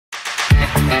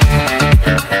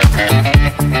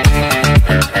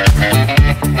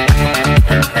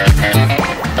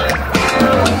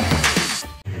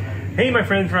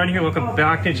friends, Ryan here. Welcome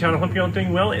back to the channel. Hope you're all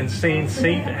doing well and staying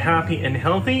safe, happy, and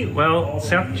healthy. Well,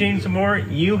 Seth James Moore,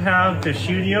 you have the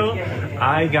studio.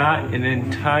 I got an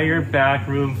entire back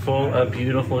room full of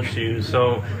beautiful shoes.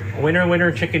 So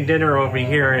winter chicken dinner over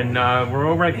here, and we're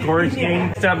over at Gord's Game.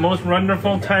 It's that most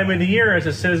wonderful time of the year, as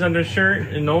it says on the shirt.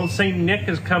 And old St. Nick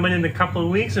is coming in a couple of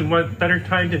weeks, and what better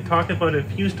time to talk about a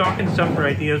few stocking stuffer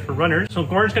ideas for runners. So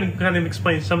Gord's going to kind of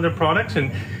explain some of the products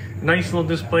and nice little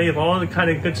display of all the kind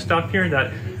of good stuff here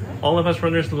that all of us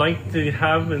runners like to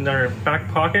have in our back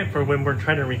pocket for when we're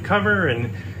trying to recover.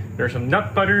 And there's some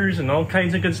nut butters and all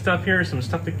kinds of good stuff here, some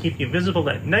stuff to keep you visible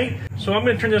at night. So I'm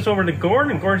going to turn this over to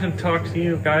Gord, and Gord's going to talk to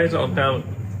you guys about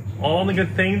all the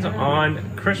good things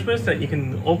on Christmas that you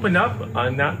can open up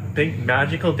on that big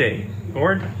magical day.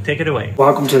 Gord, take it away.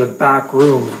 Welcome to the back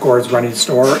room of Gord's Running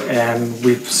Store, and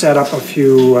we've set up a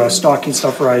few stocking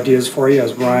stuffer ideas for you,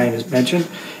 as Ryan has mentioned.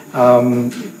 I'm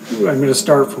going to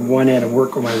start from one end and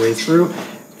work my way through,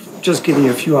 just giving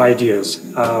you a few ideas.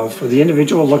 For the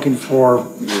individual looking for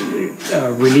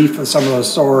relief of some of the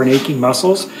sore and aching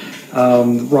muscles,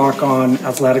 Rock On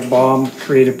Athletic Balm,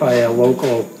 created by a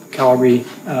local Calgary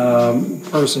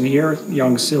person here,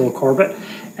 young Sil Corbett,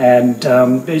 and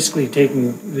basically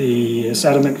taking the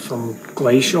sediment from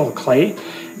glacial clay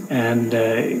and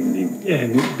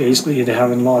basically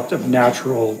having lots of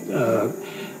natural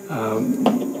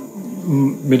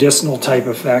medicinal type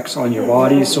effects on your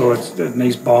body. So it's a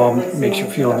nice balm, makes you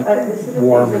feel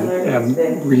warm and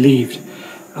relieved.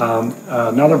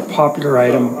 Another popular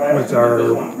item with our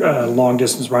long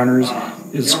distance runners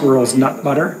is Squirrel's Nut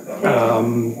Butter.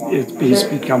 It's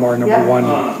basically become our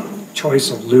 #1 choice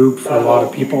of lube for a lot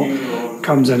of people.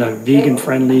 Comes in a vegan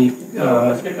friendly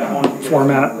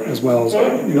format as well as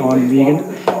non-vegan.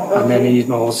 And then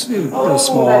even a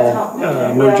small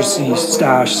emergency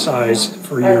stash size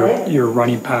for your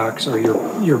running packs or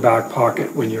your back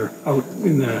pocket when you're out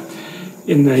in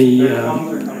the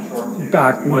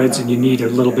backwoods and you need a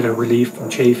little bit of relief from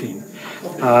chafing.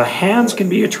 Hands can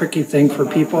be a tricky thing for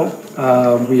people.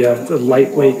 We have the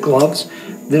lightweight gloves.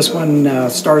 This one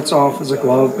starts off as a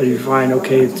glove, but you find,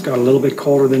 okay, it's got a little bit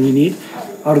colder than you need.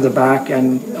 Out of the back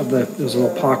end of there's a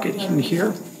little pocket in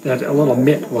here that a little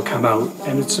mitt will come out,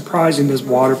 and it's surprising, this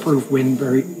waterproof wind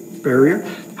barrier,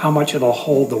 how much it'll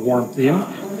hold the warmth in,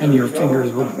 and your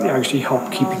fingers will actually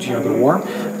help keep each other warm.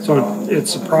 So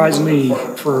it's surprisingly,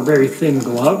 for a very thin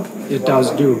glove, it does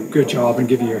do a good job and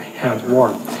give your hands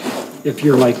warm. If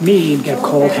you're like me and get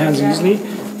cold hands easily,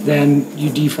 then you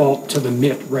default to the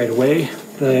mitt right away.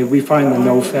 We find the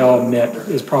Nofel mitt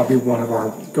is probably one of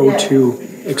our go-to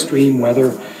extreme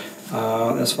weather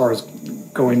as far as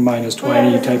going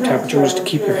 -20 type temperatures to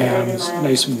keep your hands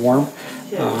nice and warm.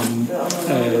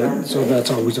 So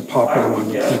that's always a popular one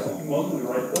with people.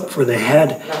 For the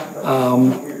head,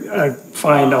 I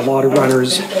find a lot of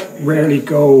runners rarely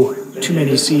go too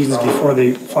many seasons before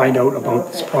they find out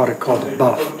about this product called a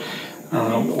buff.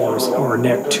 Or a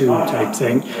neck tube type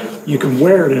thing. You can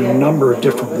wear it in a number of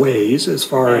different ways as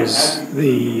far as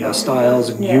the styles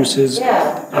and uses.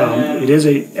 It is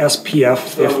a SPF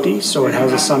 50, so it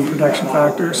has a sun protection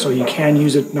factor, so you can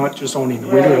use it not just only in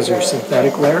the winter as your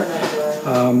synthetic layer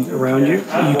around you.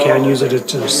 You can use it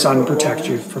to sun protect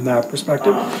you from that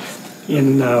perspective.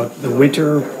 In the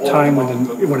winter time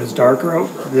when it's darker out,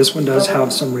 this one does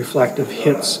have some reflective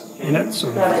hits in it, so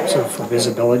for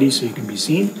visibility, so you can be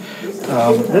seen.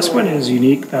 This one is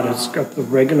unique that it's got the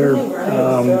regular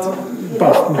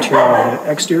buff material on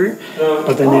the exterior,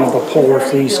 but then they have the polar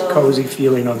fleece cozy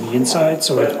feeling on the inside,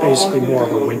 so it's basically more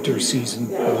of a winter season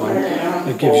one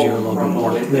that gives you a little bit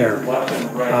more there.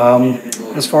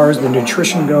 As far as the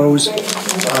nutrition goes,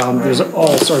 there's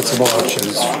all sorts of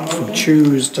options, from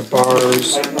chews to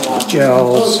bars,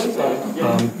 gels,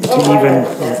 to even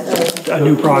a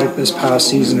new product this past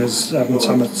season is Seven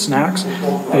Summit Snacks,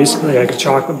 basically like a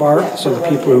chocolate bar. So the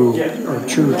people who are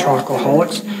true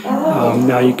chocoholics,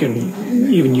 now you can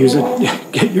even use it,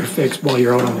 get your fix while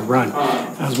you're out on the run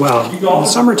as well. In the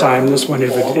summertime, this one,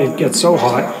 if it gets so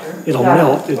hot, it'll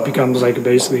melt. It becomes like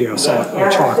basically a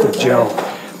chocolate gel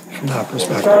from that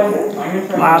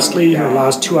perspective. Lastly, our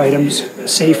last two items,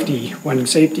 safety. When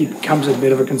safety becomes a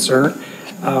bit of a concern,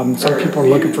 some people are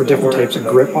looking for different types of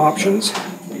grip options.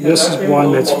 This is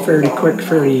one that's fairly quick,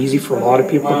 fairly easy for a lot of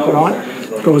people to put on.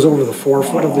 It goes over the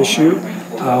forefoot of the shoe.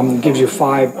 Gives you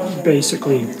 5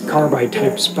 basically carbide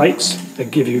type spikes that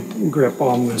give you grip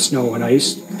on the snow and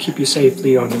ice, keep you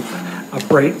safely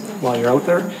upright while you're out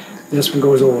there. This one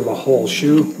goes over the whole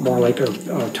shoe, more like a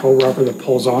toe rubber that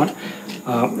pulls on.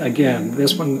 Again,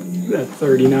 this one at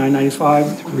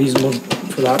 $39.95, reasonable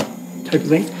for that type of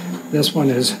thing. This one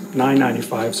is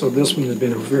 $9.95, so this one has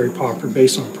been very popular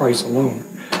based on price alone.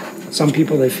 Some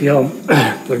people, they feel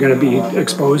they're going to be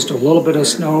exposed to a little bit of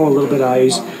snow, a little bit of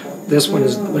ice. This one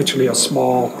is literally a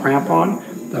small crampon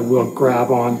that will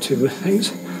grab onto the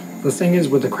things. The thing is,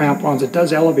 with the crampons, it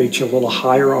does elevate you a little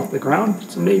higher off the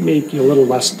ground, so it may make you a little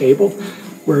less stable,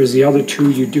 whereas the other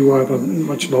two, you do have a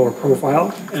much lower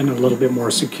profile and a little bit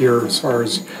more secure as far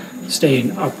as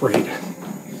staying upright.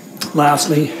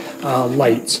 Lastly,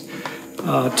 lights.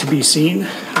 To be seen,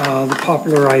 the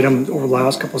popular item over the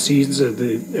last couple of seasons is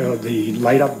the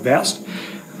light up vest.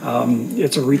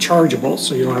 It's a rechargeable,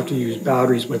 so you don't have to use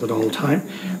batteries with it all the time.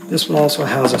 This one also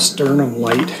has a sternum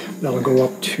light that'll go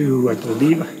up to, I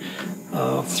believe,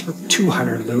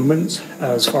 200 lumens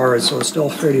as far as, so it's still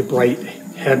a fairly bright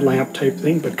headlamp type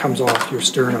thing, but comes off your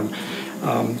sternum.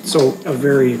 So a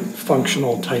very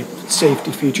functional type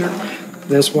safety feature.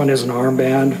 This one is an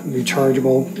armband,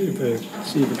 rechargeable.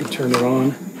 See if we can turn it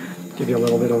on, give you a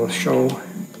little bit of a show.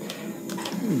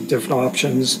 Different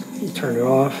options, turn it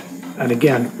off. And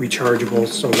again, rechargeable,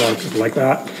 so a lot of people like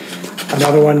that.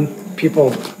 Another one people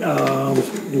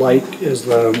like is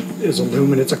a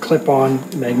Lumen. It's a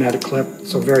clip-on magnetic clip,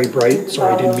 so very bright.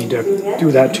 Sorry, I didn't mean to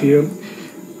do that to you.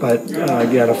 But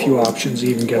you got a few options, you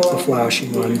even get the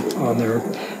flashing one on there.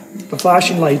 The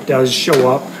flashing light does show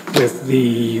up with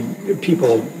the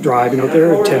people driving out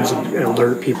there. It tends to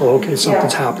alert people, okay,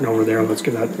 something's happened over there, let's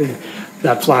give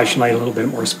that flashing light a little bit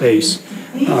more space.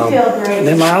 And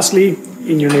then lastly,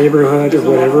 in your neighborhood or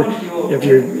whatever,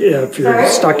 if you're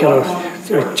stuck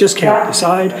in just can't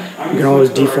decide, you can always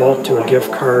default to a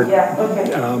gift card.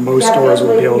 Most stores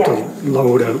will be able to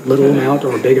load a little amount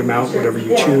or a big amount, whatever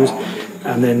you choose,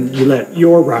 and then you let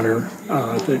your runner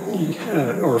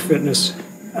or fitness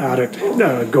addict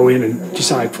go in and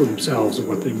decide for themselves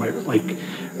what they might like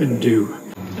and do.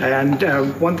 And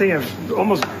one thing I've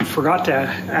almost forgot to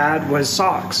add was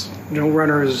socks. No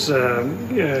runner is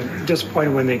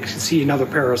disappointed when they see another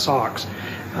pair of socks.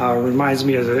 Reminds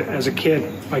me as a kid,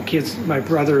 my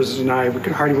brothers and I, we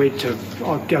could hardly wait to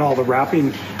get all the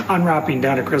unwrapping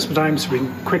done at Christmas time, so we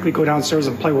can quickly go downstairs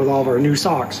and play with all of our new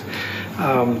socks.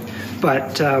 A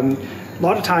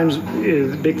lot of times,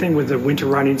 the big thing with the winter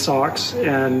running socks,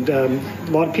 and a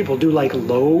lot of people do like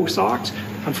low socks.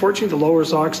 Unfortunately, the lower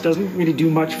socks doesn't really do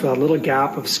much for that little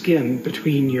gap of skin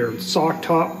between your sock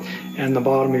top and the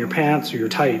bottom of your pants or your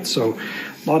tights. So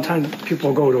a lot of times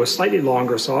people go to a slightly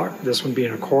longer sock, this one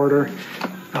being a quarter.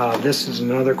 This is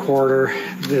another quarter.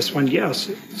 This one, yes,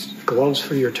 it's gloves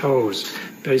for your toes.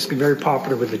 Basically very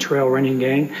popular with the trail running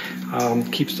gang.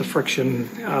 Keeps the friction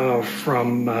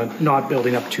from not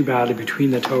building up too badly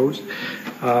between the toes.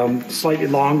 Slightly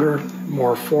longer,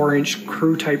 more 4-inch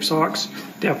crew type socks.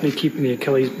 Definitely keeping the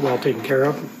Achilles well taken care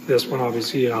of. This one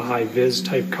obviously a high vis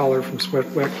type color from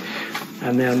Swiftwick.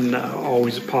 And then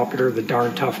always popular, the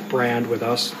Darn Tough brand with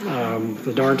us.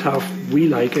 The Darn Tough, we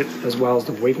like it, as well as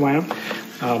the Wigwam.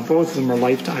 Both of them are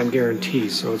lifetime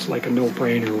guarantees, so it's like a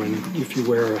no-brainer when if you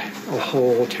wear a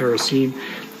whole terracine,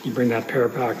 you bring that pair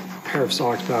of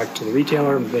socks back to the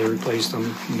retailer, and they replace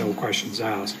them, no questions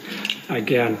asked.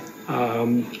 Again,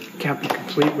 can't be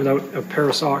complete without a pair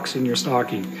of socks in your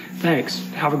stocking. Thanks.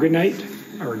 Have a good night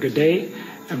or a good day,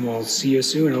 and we'll see you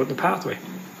soon out the pathway.